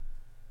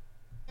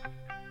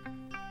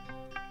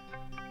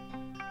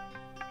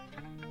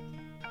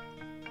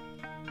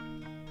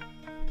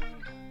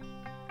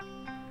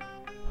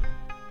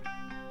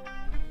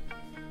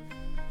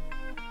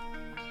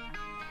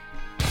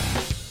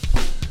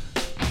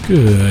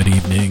Good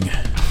evening.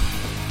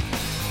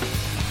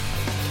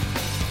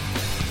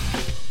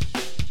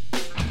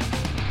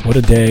 What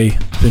a day.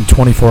 It's been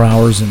 24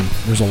 hours and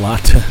there's a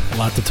lot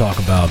to talk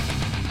about.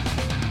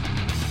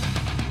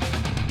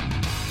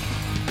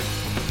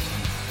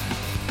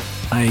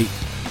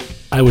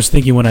 I was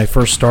thinking when I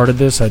first started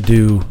this, I'd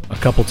do a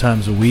couple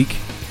times a week.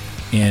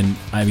 And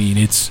I mean,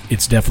 it's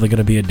definitely going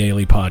to be a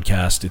daily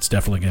podcast. It's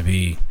definitely going to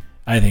be,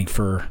 I think,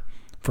 for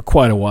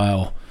quite a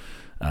while.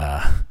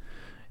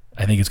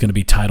 I think it's going to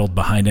be titled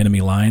Behind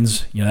Enemy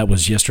Lines. You know, that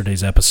was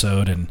yesterday's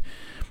episode, and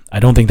I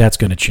don't think that's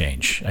going to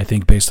change. I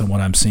think based on what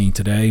I'm seeing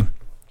today,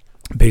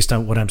 based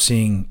on what I'm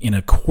seeing in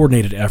a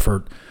coordinated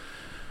effort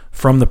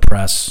from the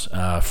press,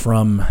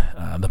 from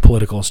the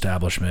political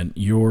establishment,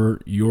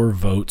 your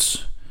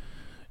votes,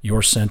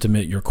 your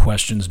sentiment, your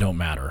questions don't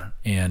matter.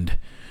 And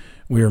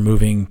we are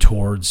moving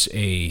towards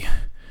a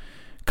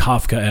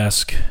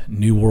Kafkaesque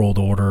New World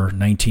Order,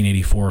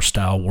 1984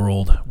 style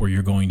world where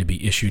you're going to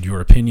be issued your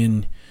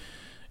opinion,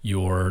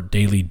 your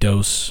daily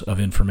dose of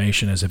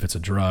information as if it's a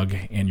drug,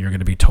 and you're going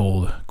to be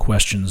told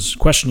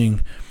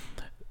questioning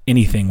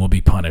anything will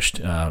be punished.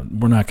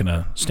 We're not going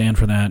to stand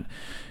for that.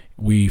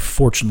 We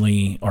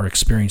fortunately are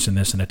experiencing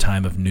this in a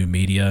time of new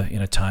media,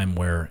 in a time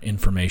where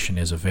information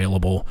is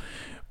available,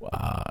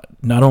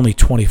 not only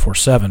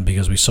 24/7,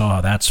 because we saw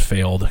how that's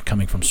failed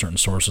coming from certain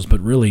sources, but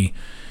really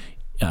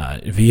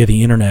via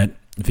the internet,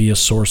 via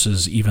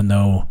sources, even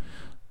though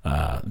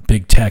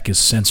big tech is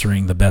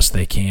censoring the best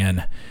they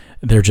can,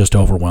 they're just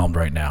overwhelmed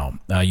right now.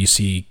 You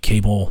see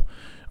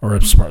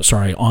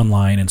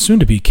online and soon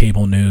to be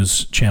cable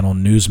news channel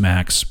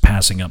Newsmax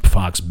passing up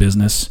Fox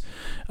Business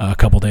a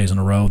couple days in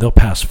a row. They'll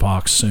pass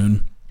Fox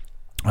soon.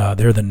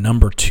 They're the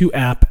number 2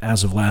 app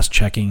as of last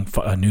checking,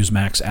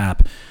 Newsmax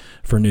app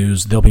for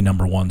news. They'll be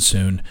number 1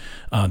 soon.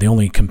 The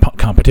only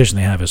competition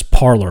they have is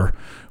Parler,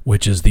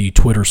 which is the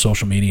Twitter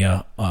social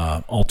media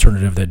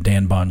alternative that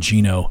Dan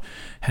Bongino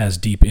has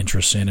deep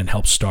interest in and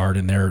helped start,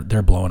 and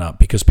they're blowing up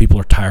because people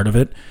are tired of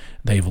it.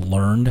 They've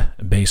learned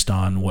based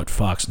on what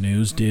Fox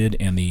News did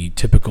and the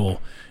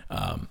typical,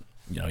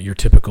 your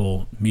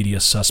typical media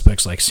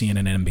suspects like CNN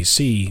and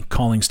NBC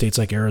calling states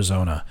like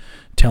Arizona,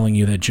 telling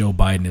you that Joe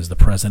Biden is the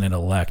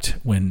president-elect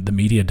when the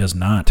media does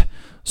not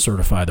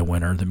certify the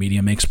winner. The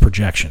media makes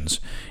projections,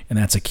 and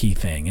that's a key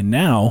thing. And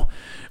now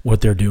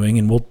what they're doing,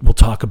 and we'll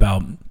talk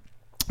about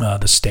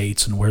the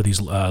states and where these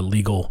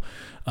legal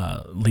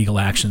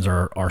actions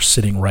are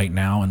sitting right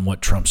now and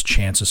what Trump's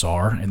chances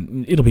are.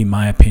 And it'll be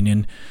my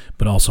opinion,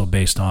 but also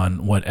based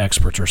on what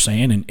experts are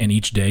saying. And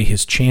each day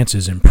his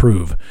chances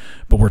improve.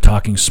 But we're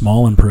talking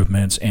small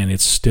improvements, and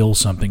it's still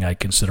something I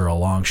consider a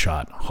long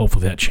shot.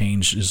 Hopefully that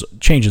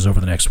changes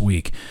over the next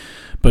week.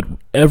 But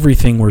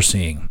everything we're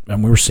seeing,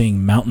 and we're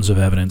seeing mountains of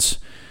evidence,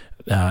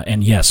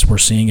 and yes, we're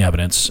seeing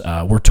evidence.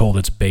 We're told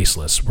it's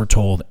baseless. We're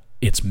told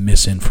it's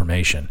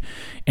misinformation.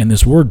 And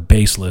this word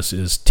baseless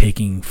is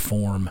taking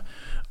form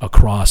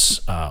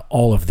across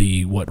all of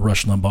what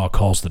Rush Limbaugh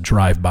calls the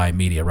drive-by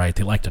media, right?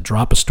 They like to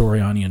drop a story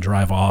on you and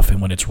drive off,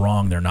 and when it's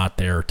wrong, they're not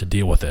there to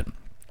deal with it.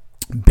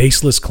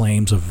 Baseless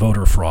claims of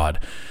voter fraud,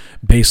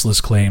 baseless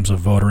claims of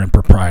voter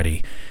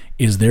impropriety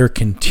is their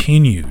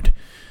continued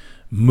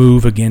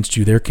move against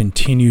you, their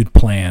continued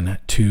plan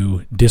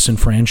to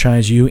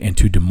disenfranchise you and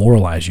to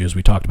demoralize you, as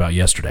we talked about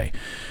yesterday.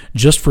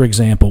 Just for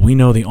example, we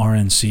know the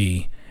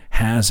RNC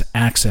has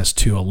access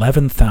to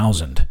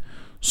 11,000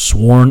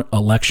 sworn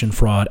election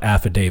fraud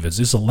affidavits.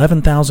 This is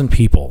 11,000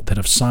 people that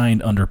have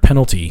signed under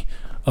penalty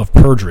of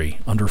perjury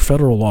under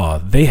federal law.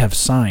 They have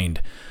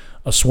signed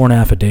a sworn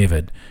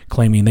affidavit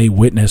claiming they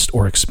witnessed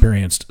or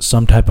experienced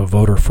some type of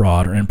voter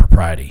fraud or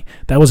impropriety.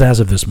 That was as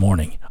of this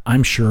morning.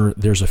 I'm sure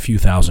there's a few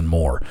thousand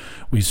more.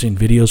 We've seen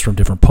videos from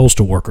different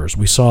postal workers.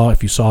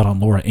 If you saw it on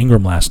Laura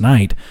Ingraham last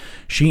night,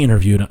 she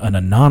interviewed an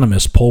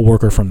anonymous poll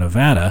worker from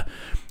Nevada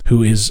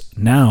who is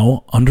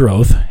now under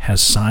oath,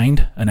 has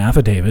signed an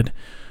affidavit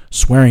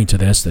swearing to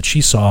this, that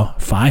she saw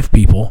 5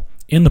 people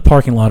in the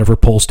parking lot of her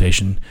poll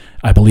station,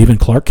 I believe in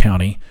Clark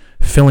County,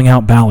 filling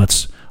out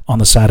ballots on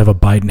the side of a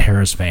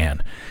Biden-Harris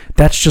van.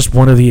 That's just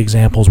one of the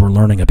examples we're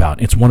learning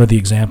about. It's one of the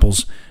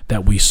examples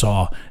that we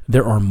saw.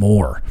 There are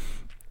more.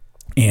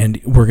 And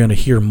we're going to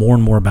hear more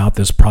and more about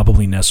this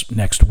probably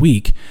next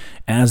week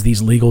as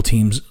these legal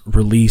teams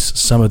release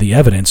some of the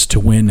evidence to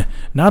win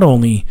not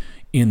only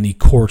in the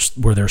courts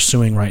where they're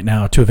suing right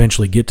now to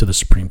eventually get to the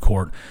Supreme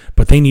Court,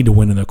 but they need to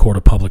win in the court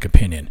of public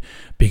opinion,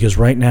 because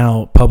right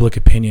now public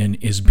opinion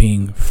is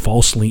being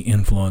falsely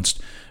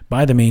influenced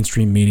by the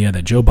mainstream media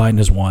that Joe Biden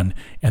has won,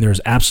 and there's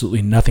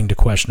absolutely nothing to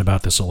question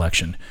about this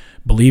election.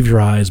 Believe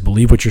your eyes,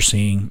 believe what you're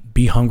seeing,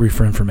 be hungry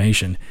for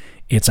information.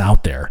 It's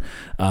out there.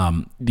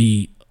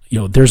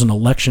 There's an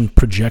election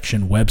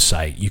projection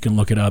website. You can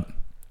look it up,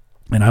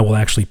 and I will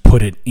actually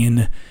put it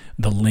in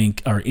the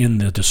link or in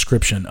the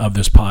description of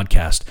this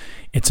podcast.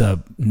 It's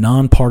a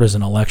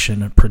nonpartisan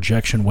election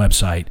projection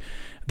website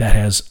that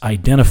has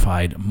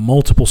identified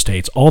multiple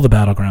states, all the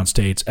battleground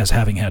states, as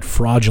having had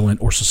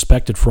fraudulent or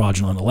suspected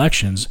fraudulent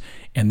elections,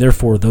 and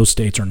therefore those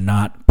states are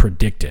not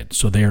predicted.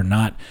 So they are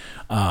not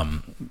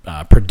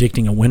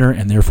predicting a winner,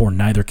 and therefore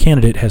neither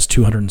candidate has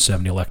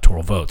 270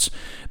 electoral votes.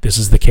 This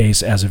is the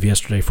case as of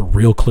yesterday for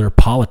Real Clear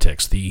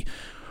Politics, the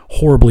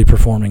horribly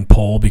performing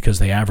poll because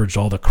they averaged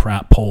all the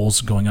crap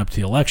polls going up to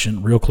the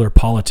election. Real Clear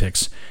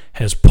Politics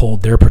has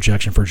pulled their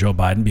projection for Joe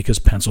Biden because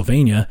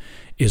Pennsylvania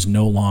is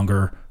no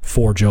longer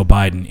for Joe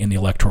Biden in the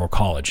Electoral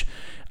College.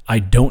 I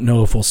don't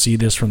know if we'll see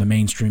this from the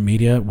mainstream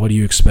media. What do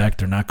you expect?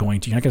 They're not going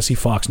to. You're not going to see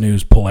Fox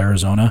News pull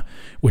Arizona,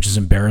 which is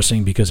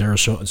embarrassing because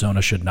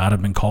Arizona should not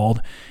have been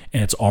called,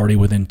 and it's already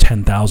within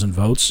 10,000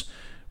 votes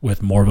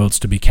with more votes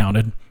to be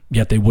counted.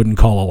 Yet they wouldn't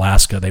call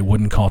Alaska. They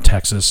wouldn't call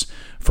Texas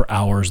for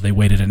hours. They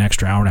waited an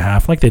extra hour and a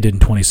half, like they did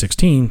in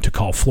 2016, to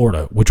call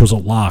Florida, which was a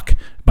lock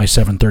by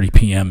 7:30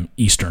 p.m.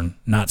 Eastern,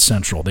 not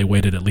Central. They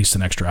waited at least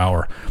an extra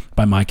hour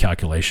by my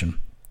calculation.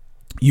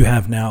 You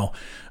have now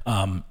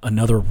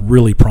another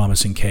really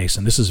promising case,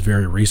 and this is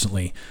very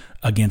recently,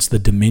 against the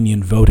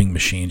Dominion voting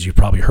machines. You've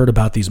probably heard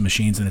about these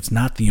machines, and it's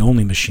not the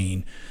only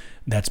machine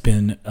that's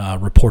been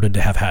reported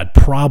to have had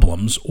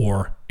problems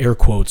or, air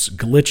quotes,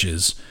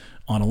 glitches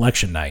on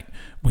election night.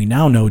 We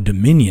now know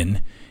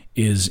Dominion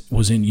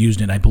was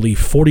used in, I believe,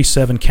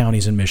 47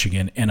 counties in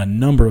Michigan and a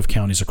number of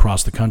counties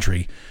across the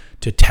country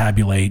to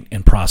tabulate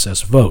and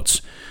process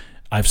votes.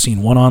 I've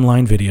seen one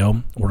online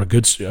video where a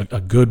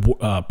good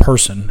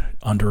person,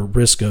 under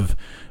risk of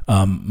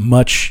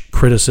much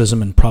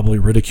criticism and probably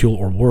ridicule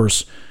or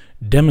worse,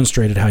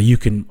 demonstrated how you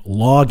can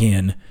log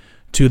in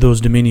to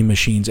those Dominion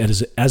machines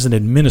as an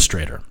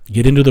administrator,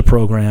 get into the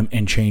program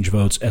and change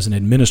votes as an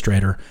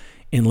administrator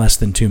in less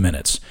than 2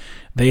 minutes.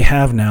 They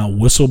have now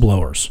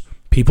whistleblowers,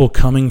 people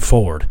coming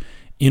forward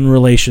in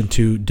relation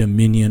to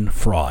Dominion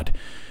fraud.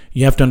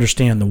 You have to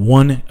understand the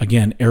one,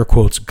 again, air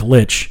quotes,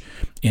 glitch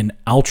in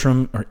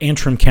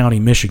Antrim County,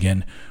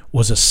 Michigan,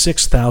 was a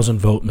 6,000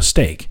 vote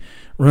mistake.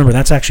 Remember,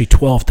 that's actually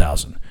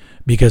 12,000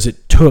 because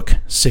it took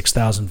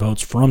 6,000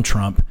 votes from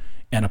Trump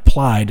and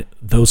applied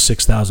those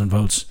 6,000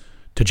 votes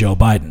to Joe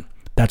Biden.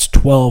 That's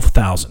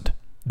 12,000.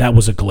 That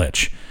was a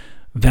glitch.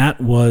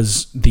 That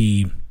was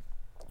the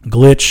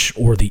glitch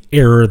or the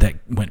error that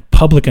went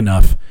public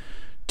enough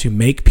to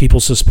make people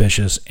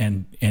suspicious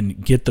and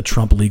get the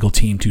Trump legal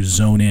team to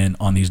zone in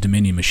on these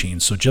Dominion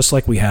machines. So just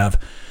like we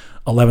have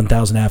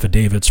 11,000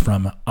 affidavits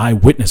from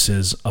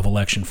eyewitnesses of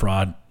election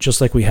fraud,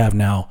 just like we have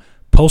now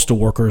postal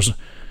workers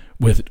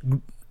with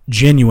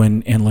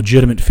genuine and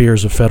legitimate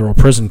fears of federal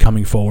prison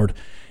coming forward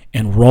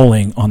and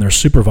rolling on their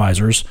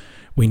supervisors,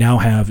 we now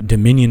have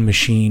Dominion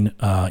machine,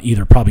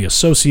 either probably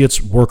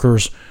associates,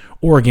 workers,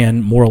 or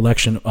again, more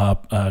election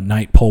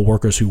night poll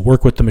workers who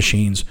work with the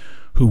machines,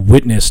 who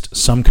witnessed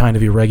some kind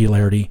of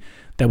irregularity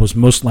that was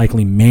most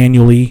likely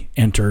manually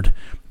entered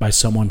by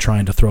someone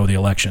trying to throw the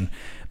election.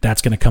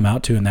 That's going to come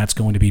out too, and that's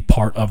going to be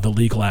part of the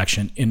legal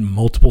action in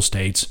multiple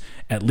states,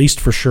 at least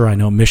for sure. I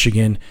know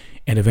Michigan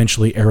and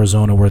eventually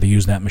Arizona where they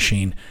use that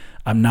machine.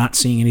 I'm not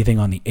seeing anything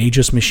on the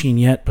Aegis machine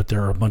yet, but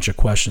there are a bunch of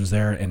questions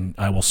there, and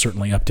I will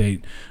certainly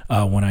update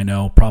when I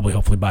know. Probably,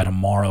 hopefully by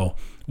tomorrow,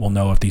 we'll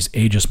know if these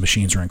Aegis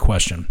machines are in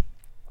question.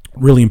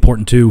 Really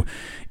important too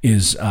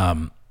is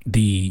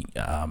the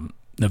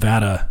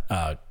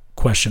Nevada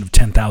question of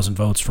 10,000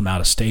 votes from out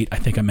of state. I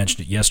think I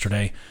mentioned it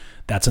yesterday.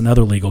 That's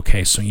another legal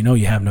case. So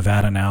you have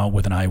Nevada now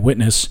with an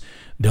eyewitness.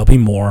 There'll be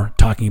more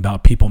talking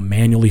about people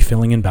manually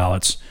filling in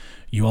ballots.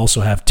 You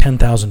also have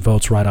 10,000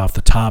 votes right off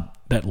the top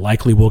that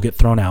likely will get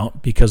thrown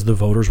out because the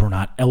voters were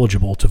not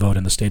eligible to vote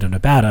in the state of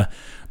Nevada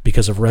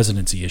because of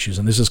residency issues.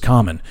 And this is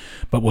common.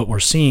 But what we're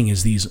seeing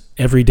is these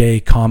everyday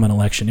common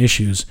election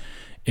issues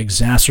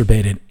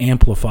exacerbated,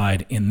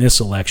 amplified in this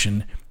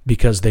election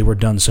because they were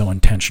done so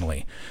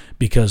intentionally.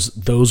 Because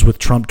those with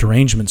Trump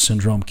derangement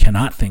syndrome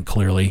cannot think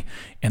clearly,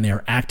 and they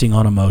are acting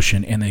on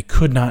emotion, and they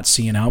could not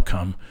see an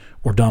outcome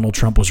where Donald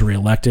Trump was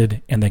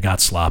reelected, and they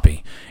got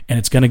sloppy. And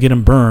it's going to get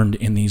him burned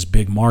in these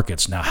big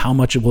markets. Now, how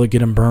much will it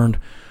get him burned?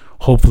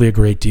 Hopefully a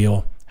great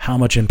deal. How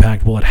much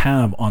impact will it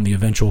have on the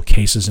eventual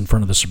cases in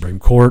front of the Supreme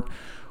Court?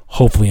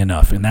 Hopefully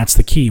enough. And that's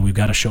the key. We've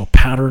got to show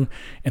pattern,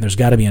 and there's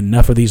got to be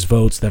enough of these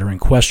votes that are in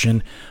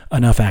question,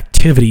 enough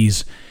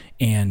activities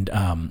and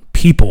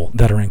people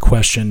that are in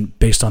question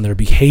based on their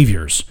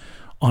behaviors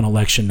on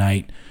election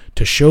night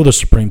to show the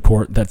Supreme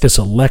Court that this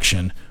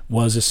election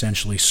was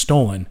essentially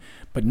stolen,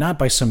 but not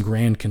by some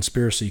grand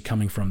conspiracy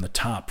coming from the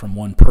top, from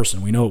one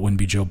person. We know it wouldn't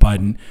be Joe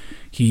Biden.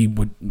 He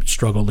would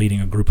struggle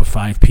leading a group of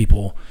 5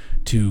 people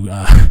to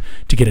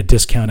get a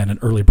discount at an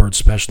early bird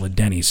special at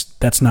Denny's.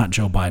 That's not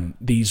Joe Biden.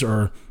 These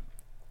are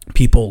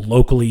people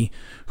locally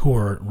who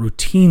are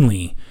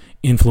routinely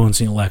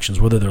influencing elections,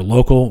 whether they're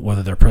local,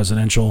 whether they're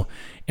presidential,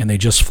 and they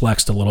just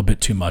flexed a little bit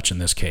too much in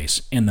this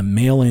case. And the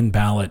mail-in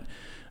ballot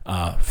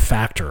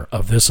factor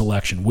of this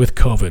election with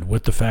COVID,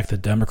 with the fact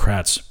that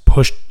Democrats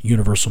pushed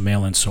universal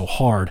mail-in so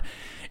hard,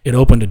 it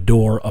opened a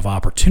door of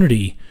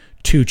opportunity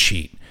to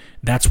cheat.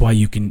 That's why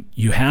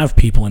you have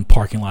people in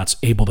parking lots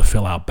able to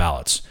fill out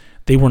ballots.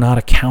 They were not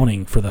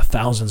accounting for the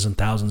thousands and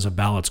thousands of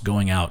ballots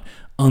going out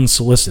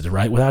unsolicited,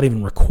 right? Without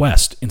even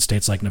request in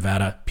states like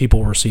Nevada, people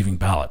were receiving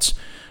ballots.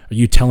 Are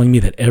you telling me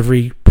that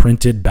every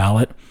printed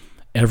ballot,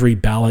 every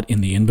ballot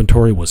in the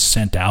inventory was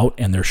sent out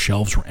and their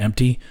shelves were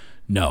empty?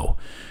 No.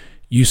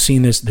 You've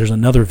seen this. There's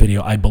another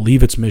video. I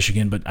believe it's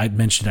Michigan, but I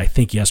mentioned it, I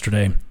think,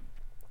 yesterday.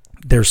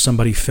 There's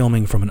somebody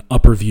filming from an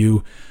upper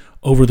view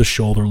over the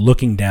shoulder,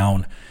 looking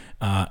down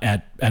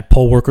at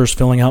poll workers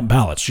filling out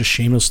ballots, just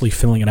shamelessly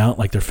filling it out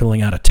like they're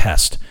filling out a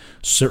test,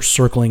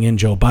 circling in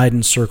Joe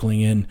Biden,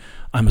 circling in,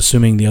 I'm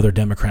assuming, the other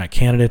Democrat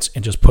candidates,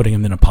 and just putting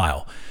them in a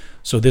pile.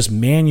 So this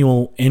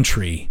manual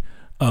entry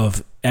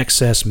of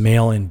excess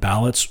mail-in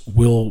ballots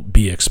will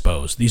be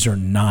exposed. These are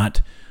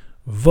not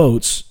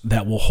votes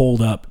that will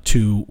hold up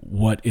to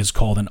what is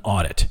called an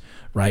audit,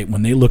 right?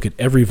 When they look at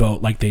every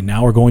vote, like they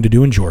now are going to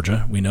do in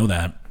Georgia, we know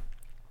that,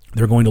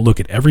 they're going to look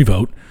at every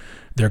vote.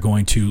 They're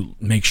going to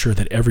make sure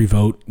that every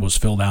vote was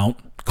filled out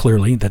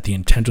clearly, that the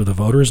intent of the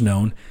voter is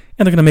known,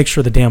 and they're going to make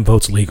sure the damn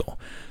vote's legal.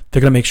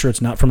 They're going to make sure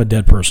it's not from a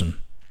dead person.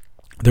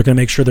 They're going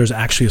to make sure there's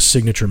actually a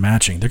signature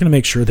matching. They're going to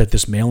make sure that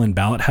this mail-in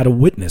ballot had a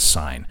witness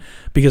sign,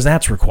 because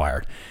that's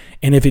required.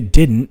 And if it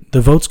didn't, the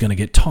vote's going to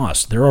get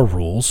tossed. There are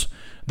rules.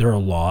 There are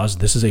laws.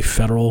 This is a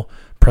federal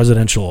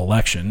presidential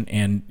election,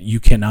 and you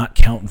cannot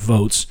count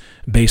votes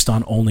based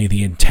on only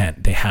the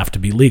intent. They have to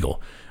be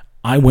legal.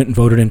 I went and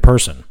voted in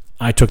person.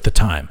 I took the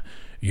time.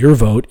 Your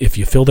vote, if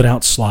you filled it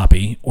out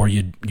sloppy, or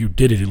you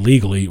did it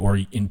illegally,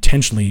 or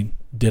intentionally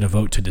did a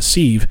vote to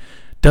deceive,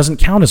 doesn't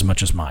count as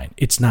much as mine.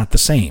 It's not the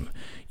same.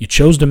 You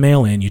chose to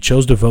mail in, you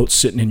chose to vote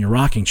sitting in your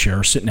rocking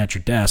chair, sitting at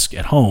your desk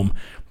at home,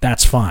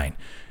 that's fine.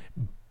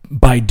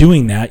 By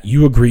doing that,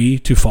 you agree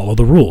to follow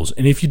the rules.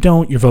 And if you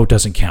don't, your vote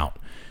doesn't count.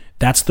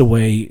 That's the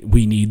way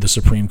we need the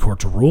Supreme Court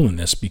to rule in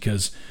this,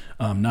 because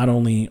not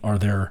only are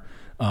there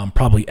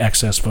probably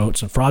excess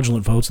votes and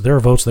fraudulent votes, there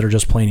are votes that are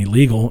just plain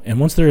illegal. And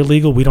once they're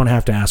illegal, we don't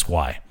have to ask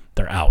why.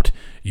 They're out.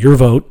 Your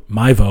vote,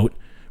 my vote,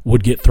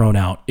 would get thrown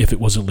out if it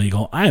was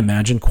illegal. I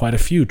imagine quite a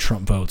few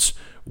Trump votes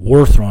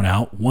were thrown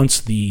out once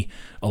the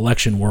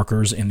election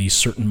workers in these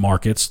certain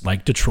markets,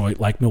 like Detroit,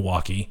 like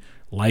Milwaukee,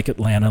 like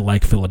Atlanta,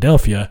 like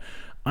Philadelphia,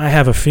 I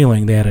have a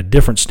feeling they had a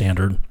different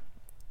standard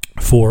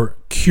for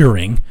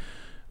curing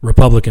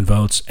Republican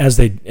votes as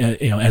they,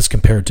 as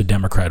compared to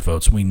Democrat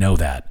votes. We know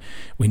that.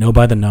 We know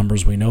by the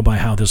numbers. We know by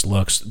how this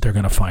looks. They're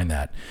going to find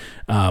that,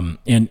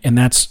 and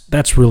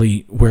that's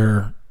really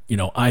where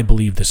I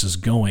believe this is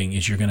going.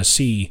 Is you're going to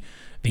see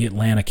the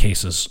Atlanta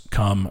cases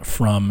come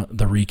from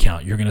the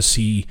recount. You're going to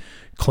see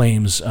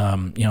claims,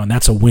 and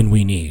that's a win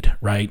we need,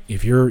 right?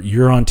 If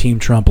you're on Team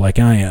Trump like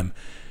I am,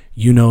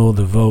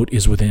 the vote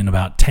is within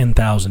about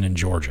 10,000 in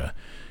Georgia.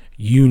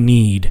 You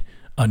need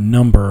a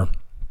number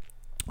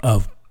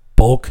of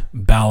bulk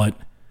ballot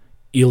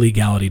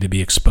illegality to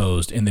be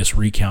exposed in this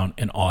recount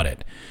and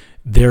audit.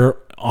 There,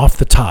 off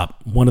the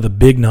top, one of the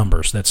big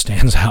numbers that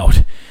stands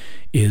out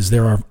is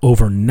there are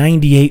over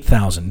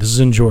 98,000, this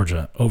is in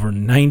Georgia, over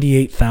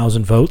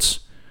 98,000 votes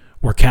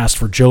were cast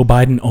for Joe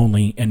Biden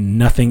only and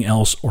nothing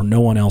else or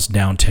no one else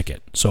down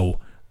ticket. So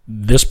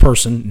this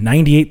person,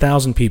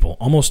 98,000 people,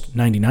 almost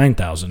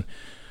 99,000,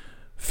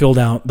 filled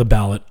out the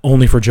ballot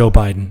only for Joe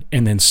Biden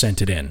and then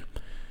sent it in.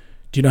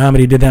 Do you know how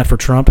many did that for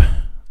Trump?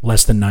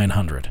 Less than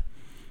 900.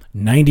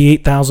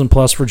 98,000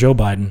 plus for Joe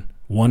Biden,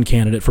 one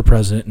candidate for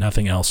president,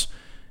 nothing else.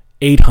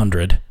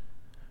 800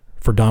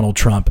 for Donald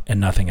Trump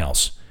and nothing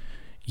else.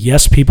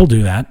 Yes, people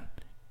do that,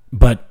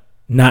 but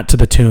not to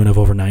the tune of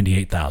over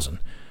 98,000.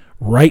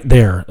 Right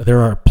there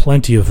are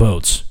plenty of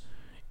votes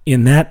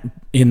in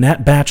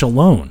that batch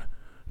alone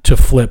to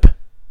flip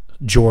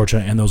Georgia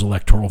and those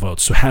electoral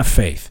votes. So have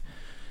faith.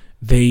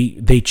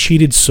 They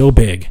cheated so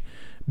big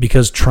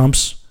because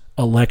Trump's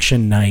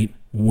election night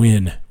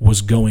win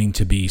was going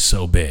to be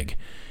so big.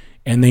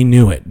 And they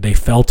knew it. They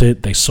felt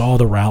it. They saw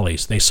the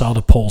rallies. They saw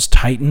the polls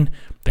tighten.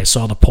 They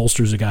saw the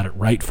pollsters who got it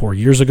right 4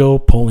 years ago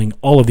polling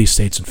all of these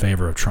states in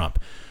favor of Trump.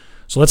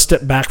 So let's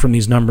step back from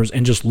these numbers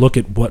and just look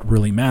at what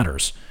really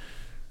matters.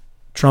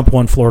 Trump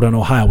won Florida and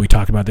Ohio. We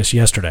talked about this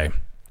yesterday.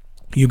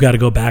 You got to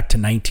go back to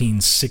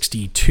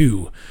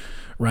 1962,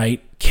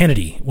 right?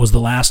 Kennedy was the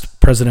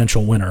last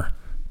presidential winner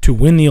to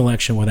win the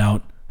election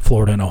without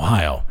Florida and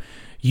Ohio.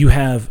 You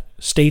have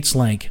states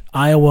like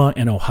Iowa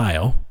and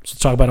Ohio. So let's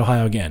talk about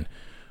Ohio again.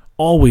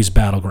 Always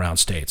battleground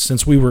states.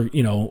 Since we were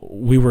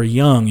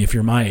young, if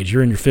you're my age,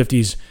 you're in your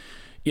 50s,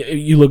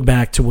 you look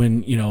back to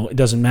when, it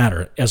doesn't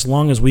matter. As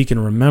long as we can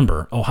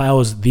remember,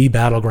 Ohio is the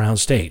battleground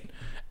state.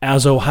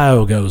 As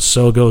Ohio goes,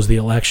 so goes the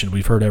election.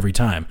 We've heard every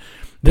time.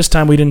 This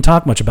time we didn't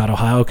talk much about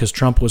Ohio because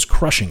Trump was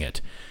crushing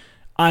it.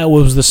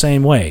 Iowa was the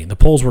same way. The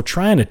polls were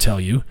trying to tell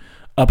you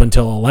up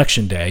until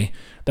Election Day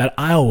that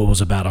Iowa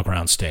was a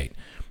battleground state.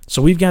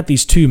 So we've got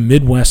these two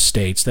Midwest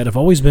states that have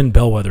always been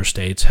bellwether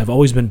states, have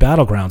always been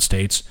battleground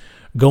states,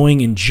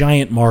 going in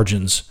giant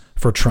margins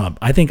for Trump.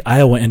 I think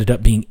Iowa ended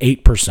up being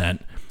 8%,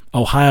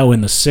 Ohio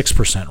in the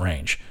 6%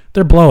 range.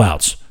 They're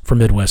blowouts for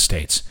Midwest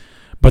states.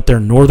 But their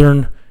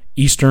northern,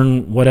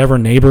 eastern, whatever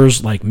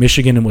neighbors like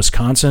Michigan and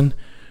Wisconsin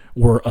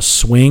were a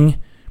swing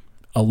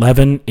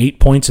 8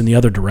 points in the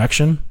other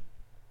direction.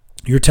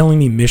 You're telling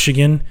me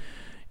Michigan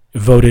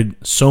voted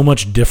so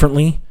much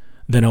differently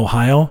than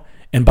Ohio?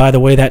 And by the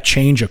way, that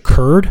change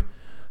occurred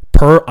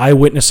per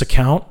eyewitness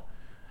account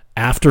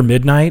after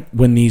midnight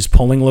when these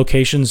polling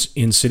locations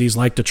in cities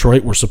like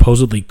Detroit were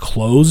supposedly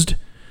closed.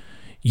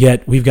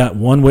 Yet we've got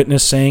one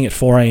witness saying at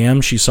 4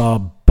 a.m. she saw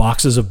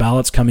boxes of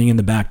ballots coming in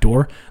the back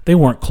door. They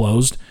weren't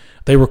closed.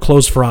 They were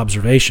closed for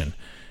observation.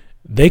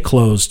 They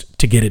closed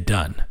to get it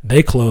done.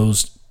 They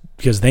closed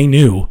because they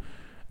knew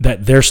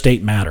that their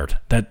state mattered,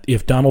 that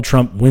if Donald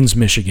Trump wins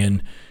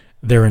Michigan,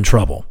 they're in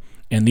trouble.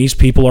 And these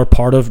people are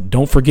part of,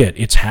 don't forget,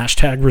 it's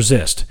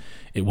 #resist.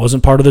 It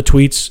wasn't part of the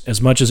tweets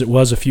as much as it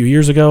was a few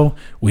years ago.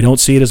 We don't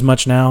see it as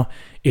much now.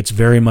 It's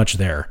very much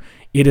there.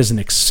 It is an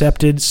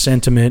accepted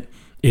sentiment.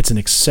 It's an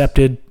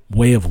accepted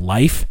way of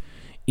life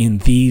in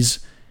these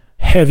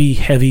heavy,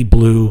 heavy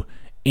blue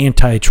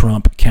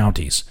anti-Trump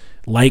counties,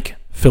 like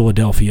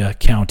Philadelphia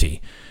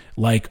County,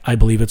 like I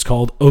believe it's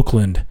called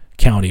Oakland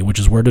County, which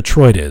is where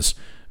Detroit is,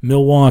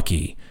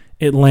 Milwaukee,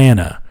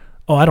 Atlanta,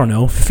 I don't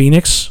know,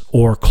 Phoenix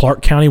or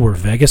Clark County where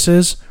Vegas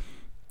is.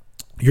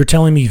 You're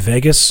telling me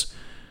Vegas,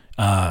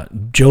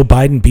 Joe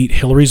Biden beat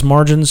Hillary's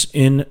margins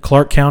in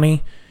Clark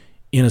County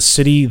in a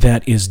city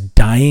that is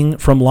dying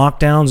from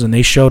lockdowns, and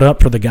they showed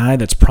up for the guy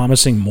that's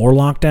promising more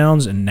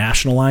lockdowns and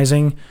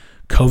nationalizing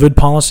COVID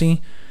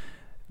policy?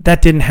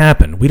 That didn't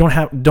happen.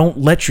 Don't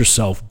let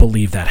yourself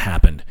believe that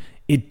happened.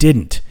 It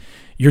didn't.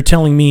 You're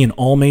telling me in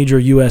all major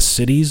U.S.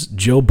 cities,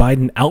 Joe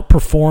Biden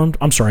underperformed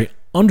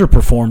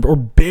or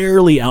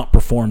barely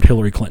outperformed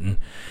Hillary Clinton,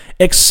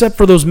 except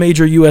for those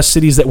major U.S.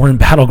 cities that were in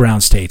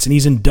battleground states. And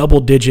he's in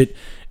double-digit,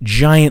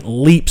 giant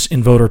leaps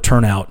in voter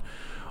turnout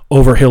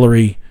over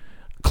Hillary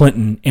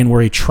Clinton and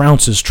where he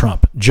trounces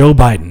Trump. Joe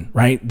Biden,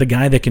 right? The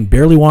guy that can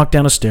barely walk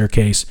down a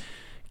staircase,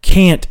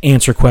 can't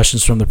answer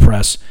questions from the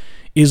press,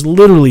 is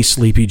literally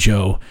Sleepy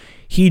Joe.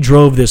 He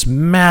drove this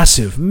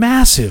massive,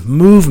 massive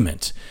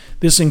movement,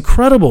 this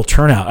incredible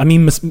turnout. I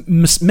mean,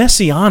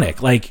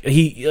 messianic. Like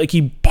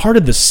he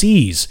parted the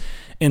seas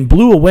and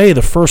blew away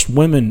the first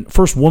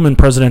woman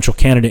presidential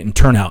candidate in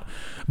turnout,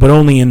 but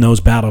only in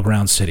those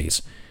battleground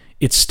cities.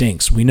 It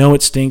stinks. We know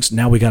it stinks.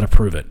 Now we got to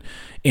prove it.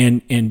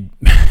 And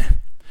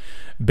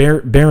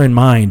bear in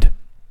mind,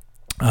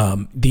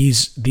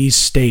 these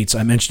states,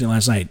 I mentioned it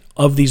last night,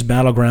 of these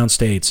battleground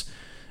states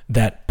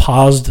that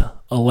paused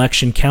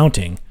election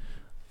counting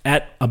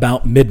at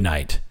about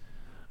midnight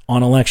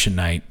on election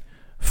night,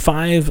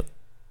 5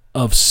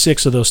 of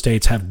 6 of those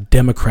states have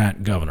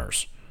Democrat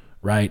governors,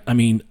 right? I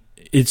mean,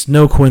 it's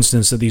no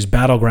coincidence that these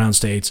battleground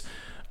states,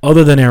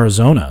 other than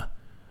Arizona,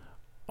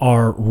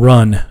 are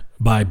run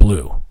by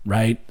blue,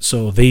 right?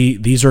 So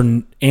these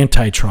are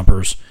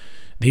anti-Trumpers.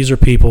 These are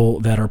people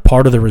that are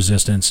part of the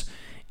resistance,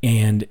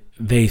 and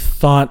I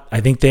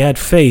think they had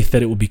faith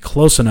that it would be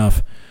close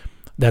enough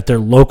that their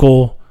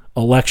local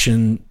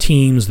election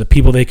teams, the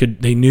people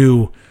they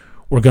knew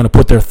were going to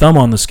put their thumb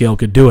on the scale,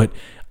 could do it.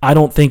 I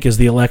don't think as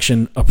the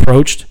election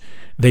approached,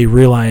 they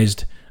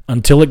realized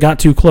until it got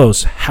too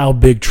close how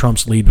big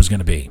Trump's lead was going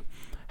to be,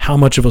 how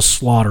much of a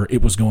slaughter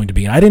it was going to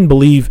be.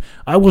 And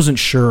I wasn't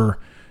sure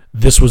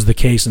this was the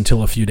case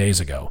until a few days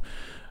ago.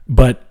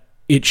 But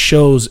it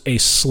shows a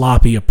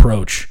sloppy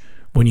approach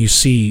when you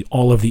see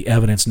all of the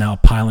evidence now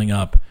piling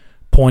up,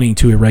 pointing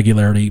to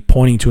irregularity,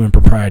 pointing to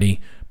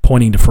impropriety,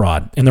 pointing to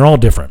fraud. And they're all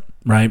different,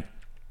 right?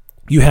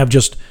 You have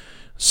just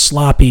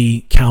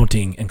sloppy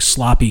counting and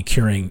sloppy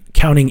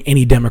counting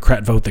any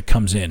Democrat vote that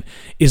comes in.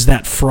 Is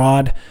that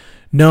fraud?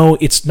 No,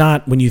 it's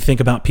not when you think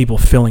about people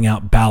filling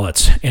out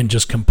ballots and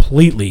just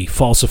completely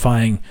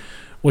falsifying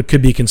what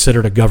could be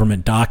considered a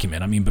government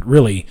document. I mean, but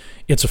really,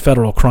 it's a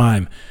federal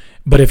crime.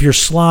 But if you're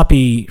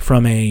sloppy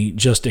from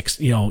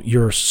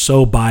you're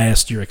so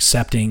biased, you're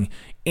accepting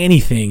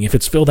anything, if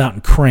it's filled out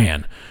in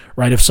crayon,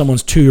 right? If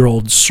someone's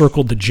 2-year-old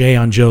circled the J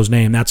on Joe's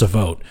name, that's a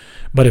vote.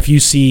 But if you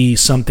see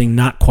something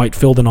not quite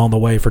filled in all the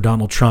way for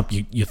Donald Trump,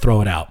 you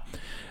throw it out.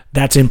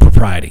 That's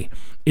impropriety.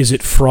 Is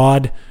it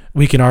fraud?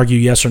 We can argue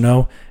yes or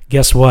no.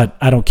 Guess what?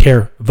 I don't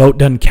care. Vote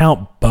doesn't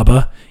count,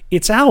 Bubba.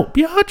 It's out.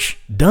 Biatch.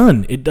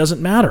 Done. It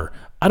doesn't matter.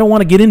 I don't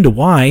want to get into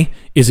why.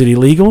 Is it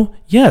illegal?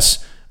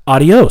 Yes.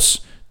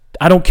 Adios.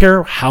 I don't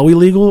care how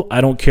illegal.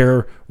 I don't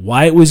care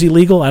why it was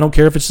illegal. I don't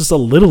care if it's just a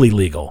little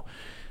illegal.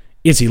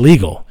 It's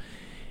illegal.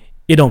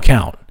 It don't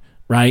count,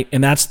 right?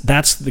 And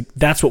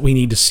that's what we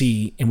need to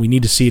see, and we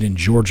need to see it in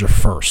Georgia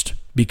first.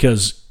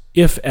 Because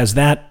if, as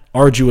that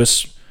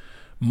arduous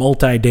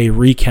multi-day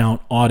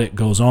recount audit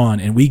goes on,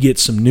 and we get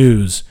some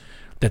news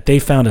that they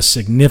found a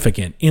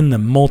significant, in the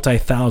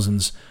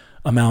multi-thousands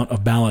amount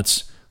of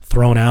ballots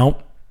thrown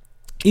out,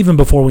 even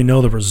before we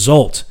know the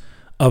result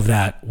of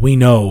that, we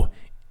know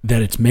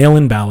that it's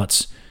mail-in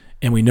ballots,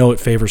 and we know it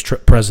favors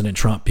President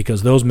Trump,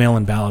 because those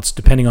mail-in ballots,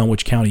 depending on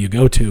which county you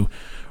go to,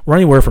 were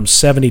anywhere from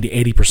 70 to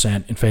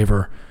 80% in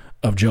favor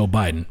of Joe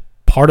Biden.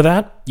 Part of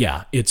that,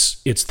 yeah,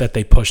 it's that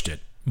they pushed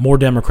it. More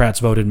Democrats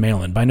voted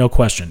mail-in, by no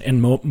question.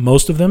 And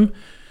most of them,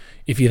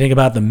 if you think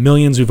about the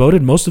millions who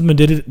voted, most of them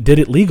did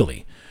it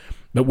legally.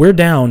 But we're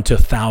down to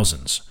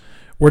thousands.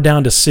 we're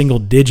down to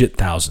single-digit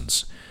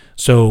thousands.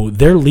 So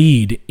their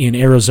lead in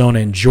Arizona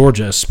and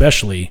Georgia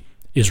especially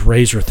is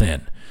razor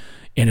thin.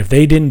 And if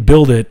they didn't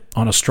build it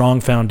on a strong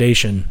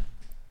foundation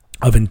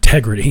of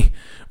integrity,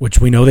 which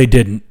we know they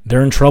didn't,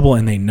 they're in trouble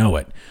and they know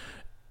it.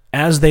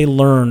 As they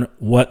learn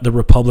what the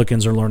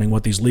Republicans are learning,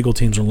 what these legal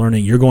teams are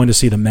learning, you're going to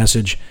see the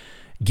message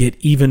get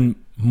even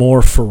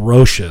more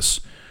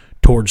ferocious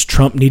towards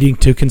Trump needing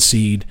to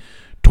concede,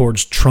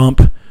 towards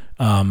Trump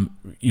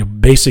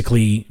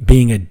basically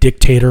being a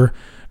dictator.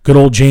 Good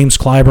old James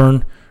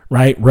Clyburn,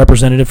 right?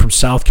 Representative from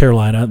South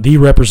Carolina, the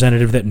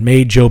representative that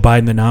made Joe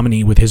Biden the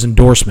nominee with his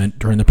endorsement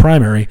during the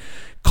primary.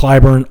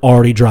 Clyburn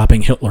already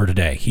dropping Hitler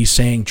today. He's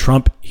saying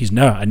Trump,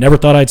 I never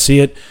thought I'd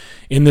see it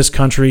in this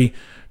country.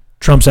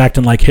 Trump's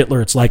acting like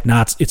Hitler. It's like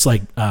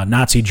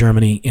Nazi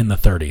Germany in the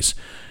 30s.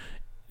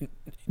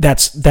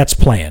 That's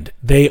planned.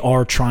 They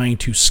are trying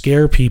to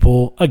scare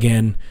people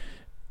again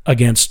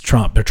against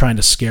Trump. They're trying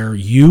to scare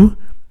you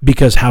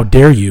because how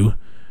dare you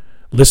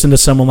listen to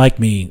someone like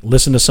me,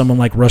 listen to someone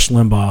like Rush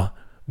Limbaugh,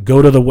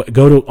 go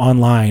to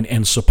online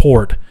and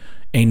support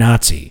a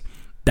Nazi.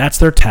 That's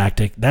their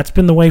tactic. That's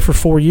been the way for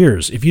 4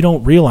 years. If you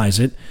don't realize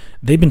it,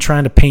 they've been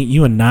trying to paint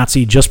you a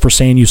Nazi just for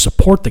saying you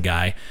support the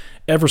guy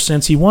ever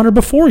since he won or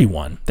before he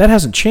won. That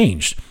hasn't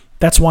changed.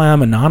 That's why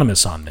I'm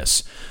anonymous on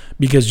this,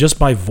 because just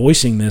by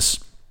voicing this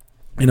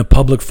in a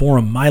public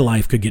forum, my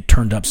life could get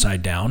turned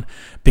upside down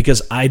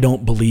because I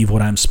don't believe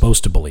what I'm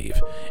supposed to believe.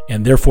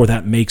 And therefore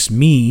that makes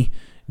me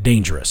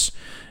dangerous.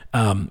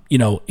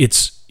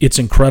 It's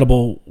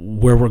incredible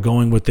where we're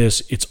going with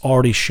this. It's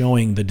already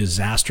showing the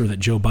disaster that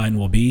Joe Biden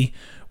will be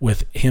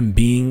with him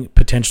being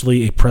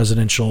potentially a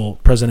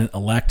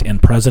president-elect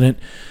and president.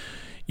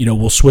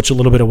 We'll switch a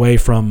little bit away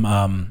from,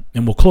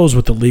 and we'll close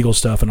with the legal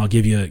stuff, and I'll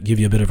give you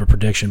a bit of a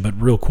prediction. But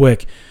real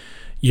quick,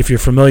 if you're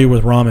familiar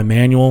with Rahm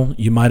Emanuel,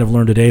 you might have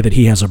learned today that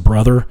he has a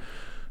brother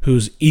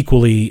who's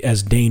equally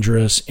as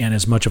dangerous and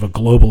as much of a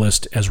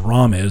globalist as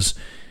Rahm is.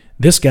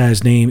 This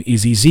guy's name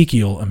is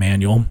Ezekiel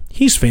Emanuel.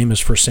 He's famous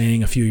for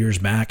saying a few years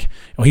back,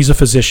 he's a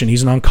physician,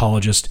 he's an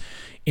oncologist,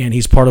 and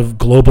he's part of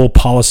global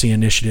policy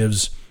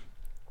initiatives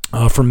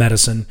for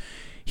medicine.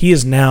 He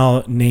is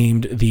now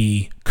named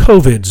the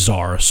COVID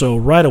czar. So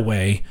right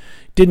away,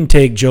 didn't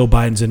take Joe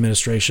Biden's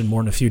administration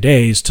more than a few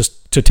days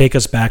to take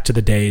us back to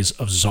the days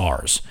of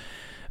czars.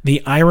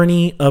 The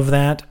irony of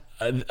that,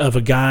 of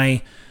a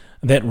guy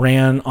that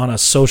ran on a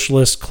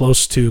socialist,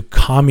 close to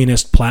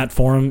communist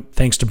platform,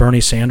 thanks to Bernie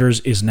Sanders,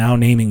 is now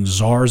naming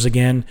czars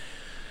again.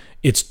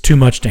 It's too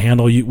much to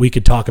handle. We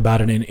could talk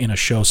about it in a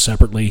show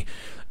separately,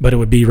 but it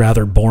would be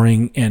rather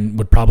boring and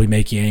would probably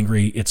make you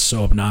angry. It's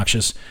so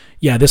obnoxious.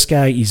 Yeah, this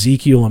guy,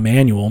 Ezekiel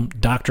Emanuel,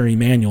 Dr.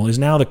 Emanuel, is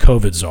now the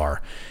COVID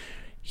czar.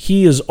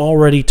 He is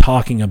already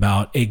talking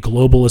about a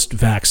globalist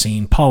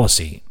vaccine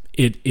policy.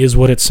 It is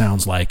what it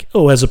sounds like,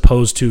 as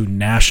opposed to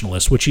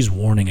nationalist, which he's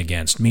warning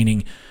against,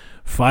 meaning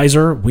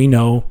Pfizer, we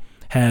know,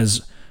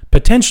 has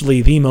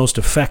potentially the most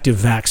effective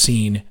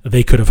vaccine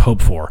they could have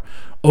hoped for,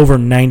 over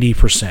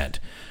 90%.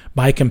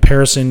 By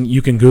comparison,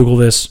 you can Google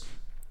this,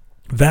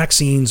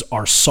 vaccines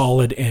are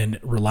solid and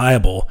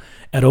reliable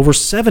at over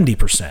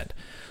 70%.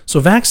 So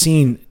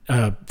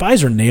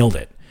Pfizer nailed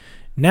it.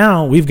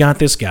 Now we've got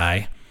this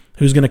guy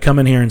who's going to come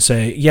in here and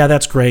say, yeah,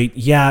 that's great.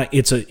 Yeah,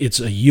 it's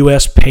a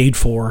U.S. paid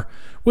for,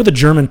 with a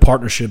German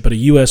partnership, but a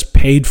U.S.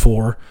 paid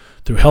for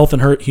through Health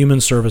and Human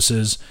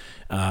Services,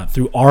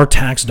 through our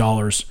tax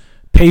dollars,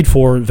 paid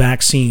for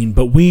vaccine,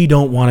 but we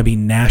don't want to be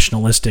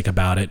nationalistic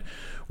about it.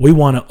 We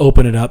want to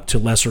open it up to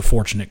lesser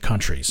fortunate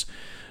countries.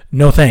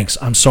 No thanks.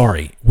 I'm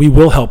sorry. We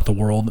will help the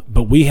world,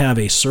 but we have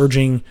a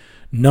surging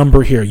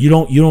number here. You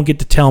don't get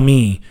to tell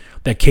me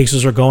that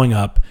cases are going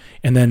up,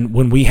 and then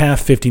when we have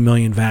 50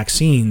 million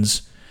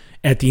vaccines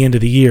at the end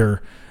of the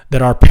year,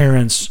 that our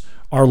parents,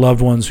 our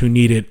loved ones who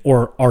need it,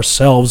 or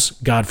ourselves,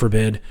 God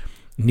forbid,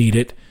 need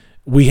it,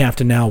 we have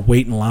to now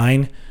wait in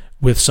line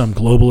with some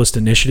globalist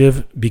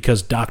initiative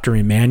because Dr.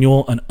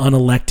 Emanuel, an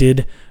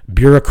unelected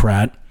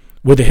bureaucrat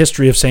with a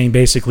history of saying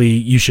basically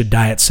you should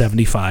die at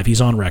 75, he's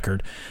on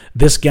record.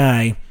 This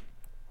guy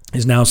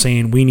is now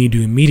saying we need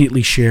to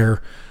immediately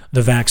share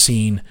the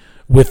vaccine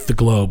with the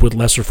globe, with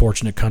lesser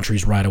fortunate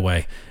countries right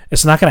away.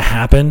 It's not going to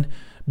happen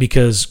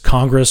because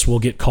Congress will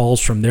get calls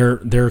from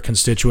their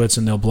constituents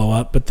and they'll blow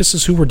up, but this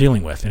is who we're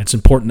dealing with, and it's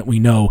important that we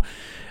know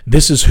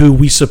this is who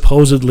we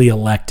supposedly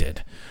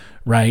elected,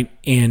 right?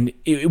 And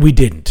we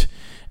didn't.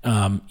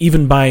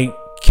 Even by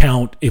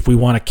count, if we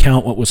want to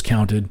count what was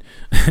counted,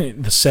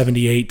 the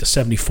 78 to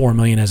 74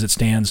 million as it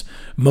stands,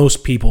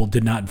 most people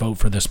did not vote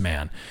for this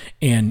man.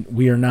 And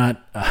we are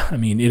not,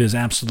 it is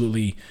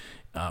absolutely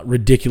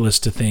ridiculous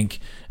to think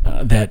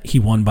that he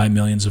won by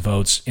millions of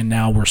votes, and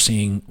now we're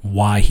seeing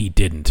why he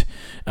didn't.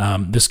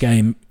 This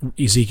guy,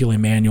 Ezekiel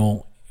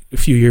Emanuel, a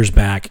few years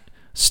back,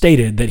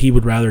 stated that he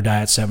would rather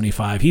die at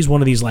 75. He's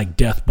one of these like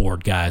death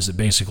board guys that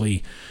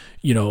basically,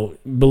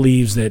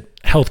 believes that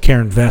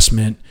healthcare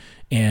investment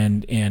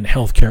and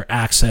healthcare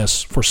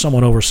access for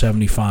someone over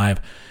 75,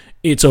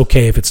 it's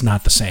okay if it's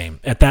not the same.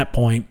 At that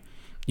point,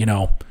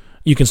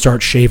 you can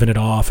start shaving it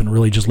off and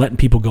really just letting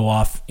people go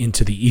off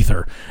into the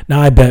ether.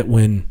 Now, I bet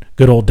when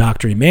good old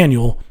Dr.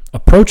 Emanuel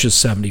approaches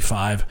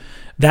 75,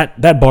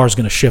 that bar is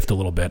going to shift a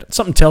little bit.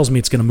 Something tells me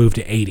it's going to move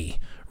to 80,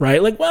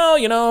 right? Like,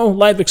 well,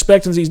 life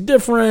expectancy is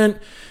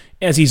different.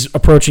 As he's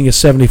approaching his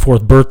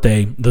 74th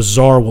birthday, the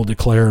czar will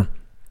declare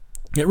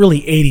it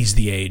really 80's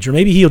the age, or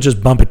maybe he'll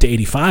just bump it to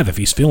 85 if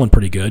he's feeling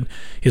pretty good.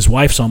 His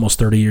wife's almost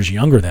 30 years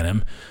younger than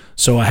him,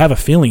 so I have a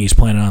feeling he's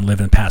planning on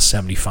living past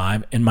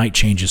 75 and might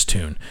change his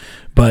tune.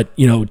 But,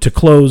 to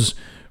close,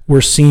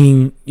 we're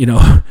seeing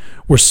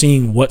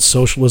what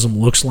socialism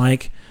looks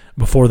like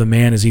before the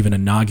man is even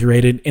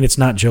inaugurated, and it's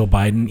not Joe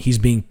Biden. He's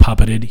being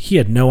puppeted. He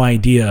had no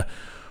idea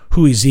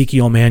who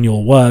Ezekiel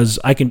Emanuel was.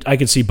 I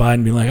could see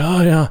Biden being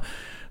like,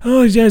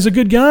 he's a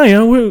good guy.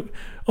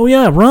 Oh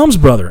yeah, Rahm's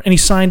brother. And he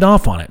signed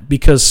off on it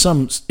because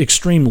some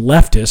extreme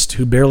leftist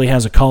who barely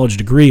has a college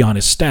degree on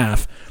his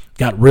staff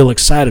got real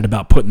excited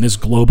about putting this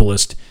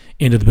globalist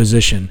into the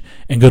position.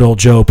 And good old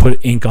Joe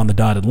put ink on the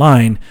dotted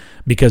line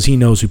because he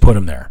knows who put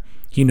him there.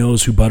 He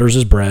knows who butters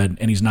his bread,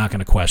 and he's not going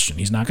to question.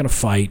 He's not going to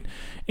fight.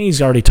 And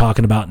he's already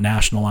talking about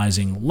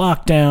nationalizing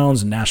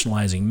lockdowns and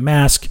nationalizing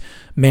mask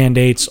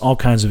mandates, all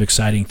kinds of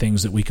exciting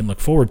things that we can look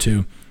forward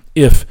to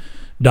if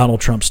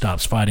Donald Trump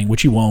stops fighting,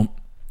 which he won't.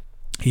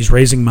 He's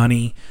raising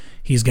money.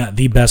 He's got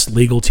the best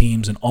legal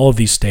teams in all of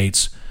these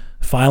states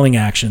filing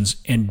actions,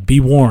 and be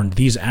warned,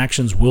 these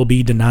actions will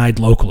be denied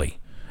locally.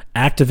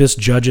 Activist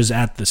judges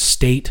at the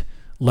state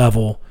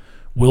level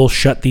will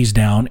shut these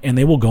down, and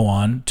they will go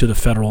on to the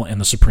federal and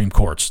the Supreme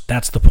Courts.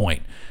 That's the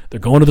point. They're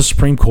going to the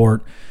Supreme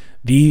Court.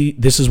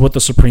 This is what the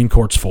Supreme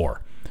Court's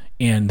for.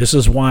 And this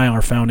is why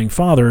our founding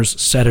fathers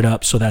set it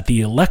up so that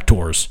the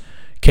electors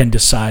can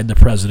decide the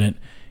president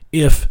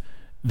if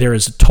there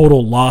is a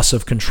total loss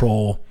of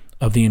control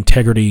of the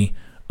integrity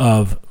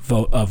of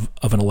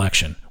an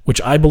election, which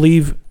I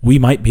believe we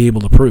might be able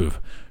to prove.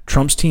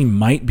 Trump's team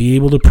might be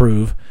able to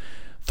prove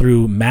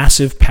through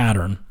massive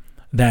pattern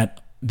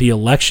that the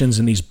elections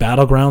in these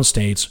battleground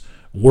states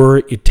were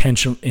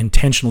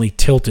intentionally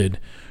tilted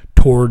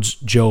towards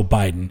Joe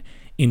Biden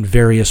in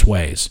various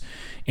ways.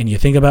 And you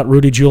think about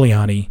Rudy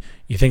Giuliani,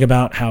 you think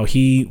about how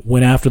he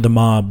went after the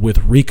mob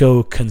with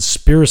RICO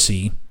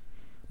conspiracy,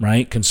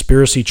 right?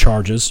 Conspiracy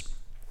charges,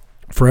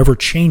 forever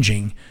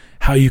changing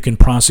how you can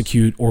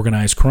prosecute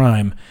organized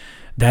crime.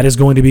 That is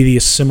going to be the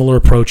similar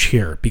approach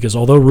here, because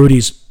although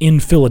Rudy's in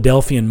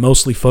Philadelphia and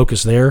mostly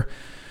focused there,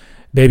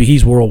 baby,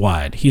 he's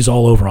worldwide. He's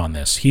all over on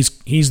this.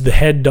 He's the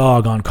head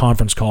dog on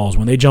conference calls.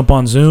 When they jump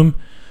on Zoom,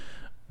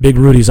 Big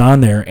Rudy's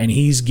on there, and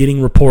he's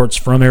getting reports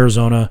from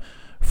Arizona,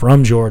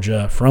 from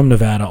Georgia, from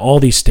Nevada, all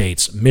these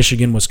states,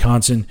 Michigan,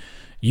 Wisconsin,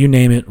 you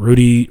name it.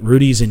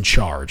 Rudy's in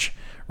charge,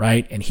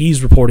 right? And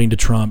he's reporting to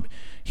Trump.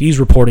 He's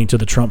reporting to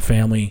the Trump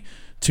family,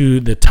 to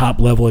the top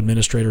level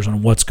administrators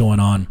on what's going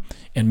on,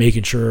 and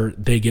making sure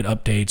they get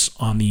updates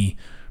on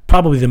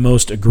probably the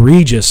most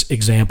egregious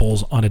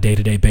examples on a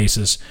day-to-day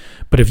basis.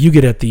 But if you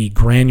get at the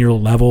granular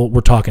level,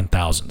 we're talking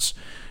thousands.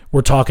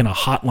 We're talking a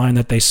hotline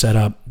that they set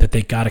up that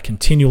they got to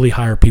continually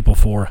hire people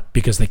for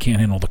because they can't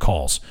handle the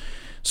calls.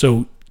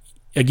 So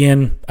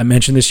again, I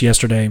mentioned this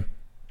yesterday.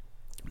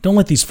 Don't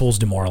let these fools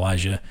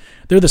demoralize you.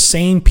 They're the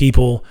same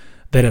people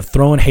that have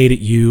thrown hate at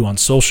you on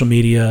social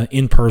media,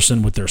 in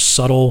person, with their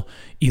subtle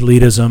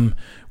elitism,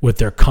 with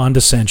their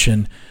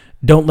condescension.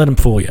 Don't let them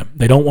fool you.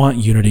 They don't want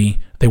unity.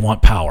 They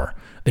want power.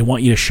 They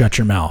want you to shut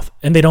your mouth.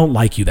 And they don't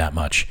like you that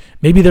much.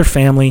 Maybe their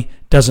family,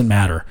 doesn't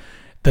matter.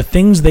 The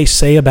things they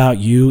say about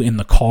you in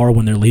the car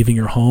when they're leaving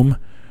your home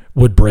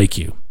would break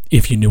you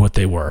if you knew what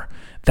they were.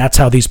 That's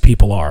how these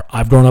people are.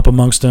 I've grown up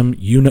amongst them.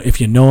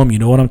 If you know them, you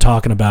know what I'm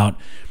talking about.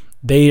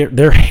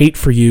 Their hate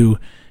for you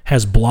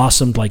has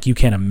blossomed like you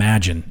can't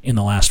imagine in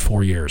the last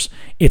 4 years.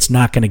 It's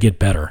not going to get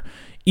better.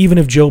 Even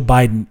if Joe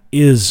Biden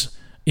is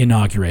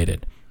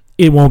inaugurated,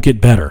 it won't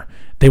get better.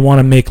 They want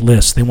to make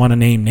lists. They want to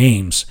name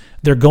names.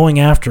 They're going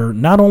after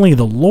not only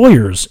the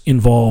lawyers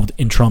involved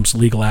in Trump's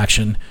legal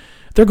action,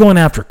 they're going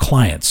after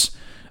clients.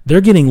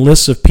 They're getting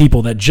lists of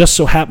people that just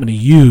so happen to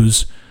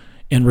use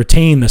and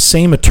retain the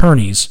same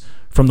attorneys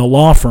from the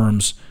law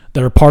firms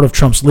that are part of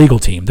Trump's legal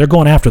team. They're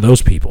going after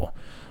those people.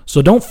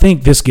 So don't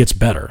think this gets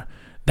better.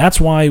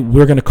 That's why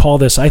we're going to call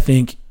this, I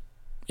think,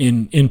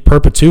 in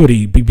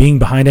perpetuity, being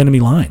behind enemy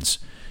lines,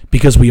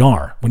 because we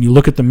are. When you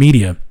look at the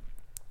media,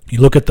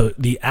 you look at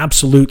the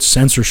absolute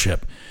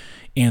censorship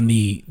and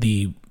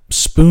the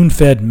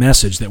spoon-fed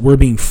message that we're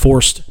being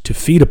forced to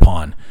feed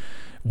upon,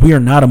 we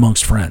are not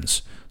amongst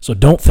friends. So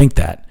don't think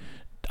that.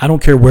 I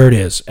don't care where it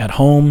is, at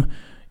home,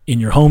 in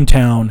your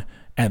hometown,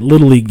 at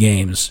Little League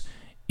games.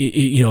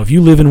 If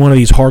you live in one of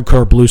these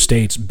hardcore blue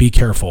states, be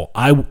careful.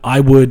 I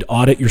would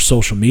audit your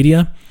social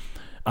media.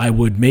 I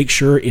would make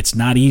sure it's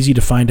not easy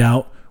to find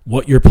out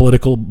what your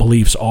political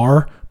beliefs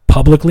are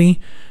publicly,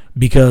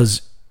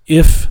 because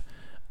if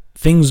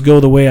things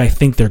go the way I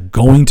think they're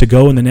going to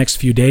go in the next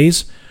few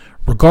days,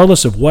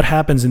 regardless of what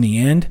happens in the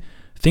end,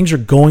 things are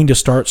going to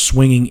start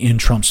swinging in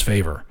Trump's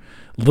favor.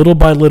 Little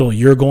by little,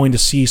 you're going to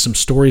see some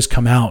stories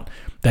come out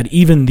that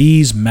even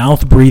these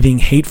mouth-breathing,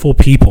 hateful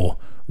people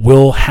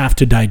will have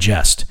to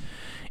digest.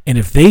 And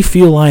if they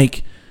feel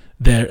like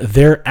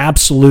their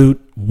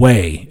absolute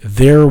way,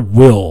 their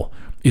will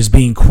is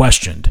being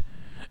questioned,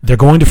 they're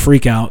going to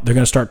freak out. They're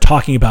going to start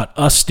talking about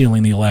us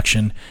stealing the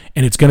election,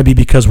 and it's going to be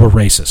because we're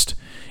racist.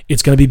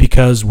 It's going to be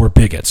because we're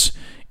bigots.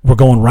 We're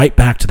going right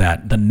back to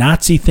that. The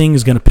Nazi thing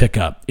is going to pick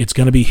up. It's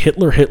going to be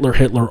Hitler, Hitler,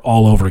 Hitler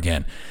all over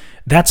again.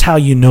 That's how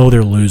you know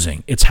they're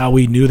losing. It's how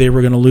we knew they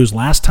were going to lose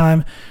last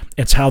time.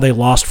 It's how they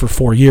lost for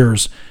 4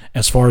 years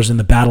as far as in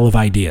the battle of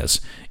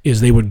ideas,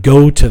 is they would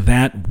go to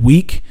that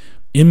weak,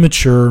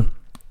 immature,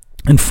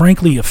 and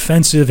frankly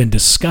offensive and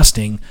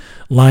disgusting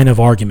line of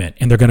argument,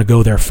 and they're going to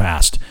go there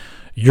fast.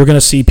 You're going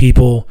to see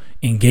people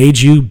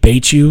engage you,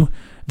 bait you.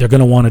 They're going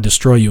to want to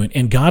destroy you.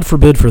 And God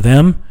forbid for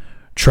them,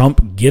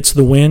 Trump gets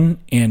the win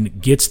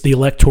and gets the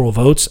electoral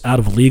votes out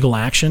of legal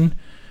action.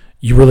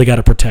 You really got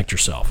to protect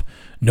yourself.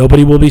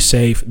 Nobody will be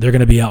safe. They're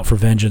going to be out for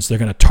vengeance. They're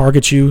going to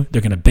target you.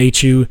 They're going to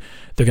bait you.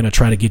 They're going to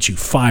try to get you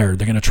fired.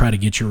 They're going to try to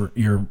get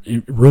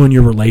ruin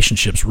your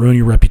relationships, ruin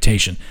your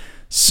reputation,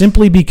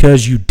 simply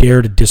because you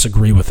dare to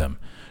disagree with them.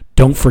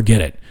 Don't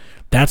forget it.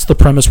 That's the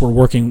premise we're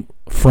working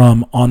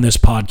from on this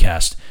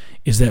podcast,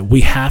 is that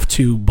we have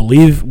to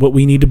believe what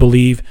we need to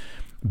believe,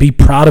 be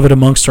proud of it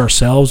amongst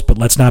ourselves, but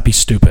let's not be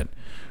stupid.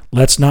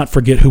 Let's not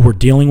forget who we're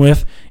dealing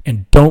with,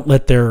 and don't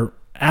let their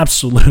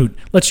absolute,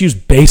 let's use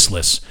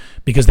baseless,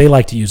 because they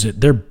like to use it,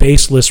 their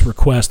baseless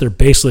requests, their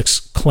baseless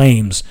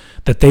claims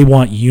that they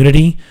want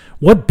unity.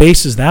 What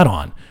base is that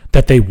on?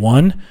 That they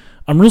won?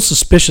 I'm real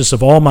suspicious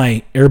of all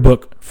my air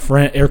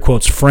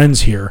quotes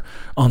friends here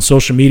on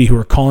social media who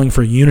are calling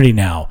for unity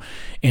now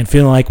and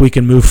feeling like we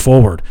can move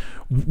forward.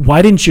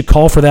 Why didn't you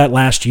call for that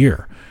last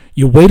year?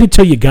 You waited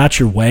till you got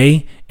your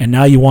way, and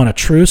now you want a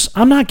truce?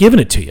 I'm not giving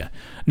it to you.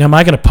 Now, am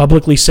I going to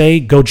publicly say,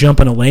 go jump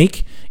in a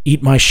lake,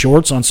 eat my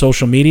shorts on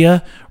social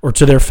media, or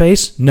to their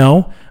face?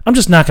 No, I'm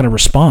just not going to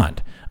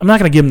respond. I'm not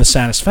going to give them the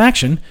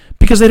satisfaction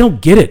because they don't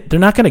get it. They're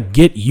not going to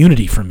get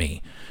unity from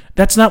me.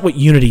 That's not what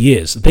unity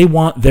is. They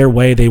want their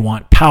way. They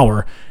want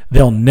power.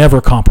 They'll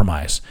never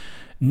compromise.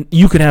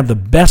 You can have the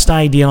best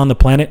idea on the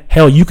planet.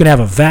 Hell, you can have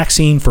a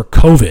vaccine for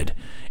COVID,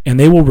 and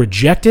they will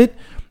reject it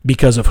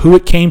because of who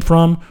it came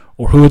from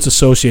or who it's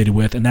associated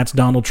with, and that's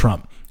Donald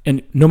Trump.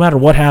 And no matter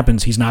what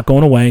happens, he's not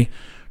going away.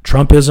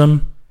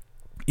 Trumpism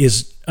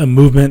is a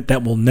movement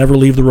that will never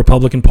leave the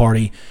Republican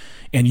Party,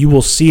 and you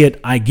will see it,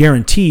 I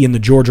guarantee, in the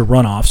Georgia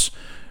runoffs.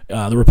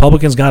 The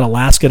Republicans got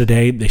Alaska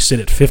today. They sit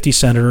at 50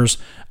 senators.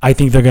 I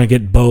think they're going to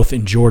get both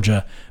in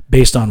Georgia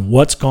based on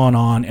what's gone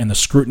on and the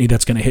scrutiny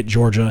that's going to hit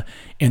Georgia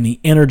and the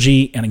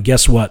energy and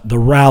guess what? The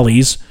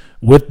rallies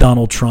with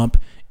Donald Trump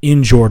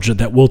in Georgia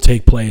that will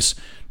take place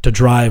to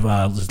drive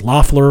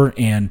Loeffler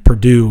and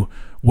Perdue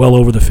well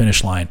over the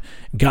finish line.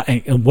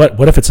 And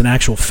what if it's an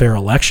actual fair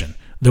election?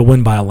 They'll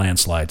win by a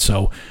landslide.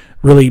 So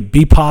really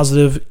be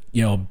positive,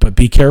 but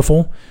be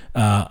careful.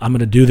 I'm going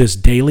to do this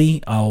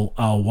daily.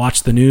 I'll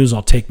watch the news.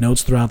 I'll take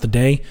notes throughout the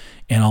day,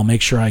 and I'll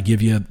make sure I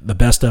give you the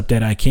best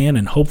update I can.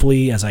 And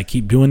hopefully, as I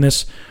keep doing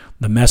this,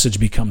 the message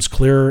becomes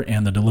clearer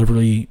and the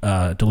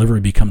delivery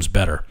becomes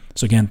better.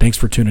 So again, thanks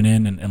for tuning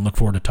in, and look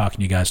forward to talking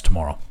to you guys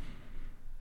tomorrow.